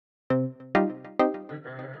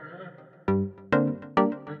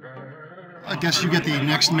guess you get the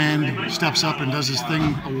next man steps up and does his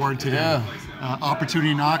thing award today. Yeah.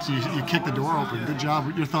 Opportunity knocks, you kick the door open. Good job.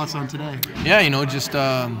 What are your thoughts on today? Yeah, you know, just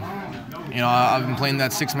I've been playing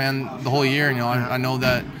that 6-man the whole year. You know, I know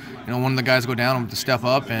that one of the guys go down, I'm to step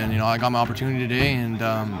up, and I got my opportunity today, and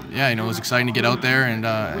yeah, it was exciting to get out there, and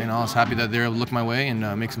I was happy that they were able to look my way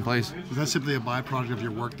and make some plays. Is that simply a byproduct of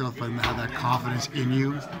your work, though, for them to have that confidence in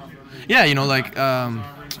you? Yeah,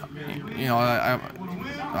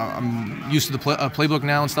 I'm used to the playbook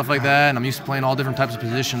now and stuff like that, and I'm used to playing all different types of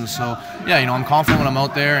positions. So yeah, I'm confident when I'm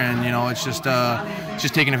out there, and it's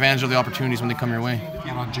just taking advantage of the opportunities when they come your way.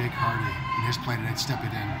 How about Jake Harty and his play today, stepping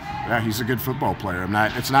in? Yeah, he's a good football player.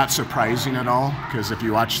 It's not surprising at all, because if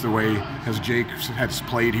you watch the way as Jake has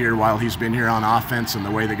played here while he's been here on offense, and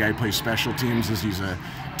the way the guy plays special teams, he's a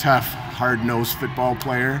tough, hard-nosed football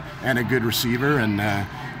player and a good receiver, and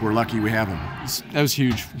we're lucky we have him. That was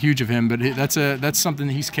huge of him, but that's something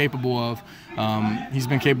that he's capable of. He's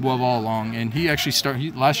been capable of all along, and he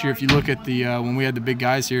actually last year. If you look at the when we had the big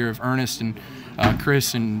guys here of Ernest and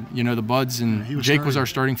Chris and the Buds, and Jake was our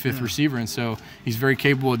starting fifth receiver, and so he's very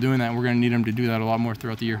capable of doing that. And we're going to need him to do that a lot more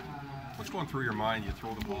throughout the year. What's going through your mind? You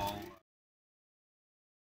throw the ball.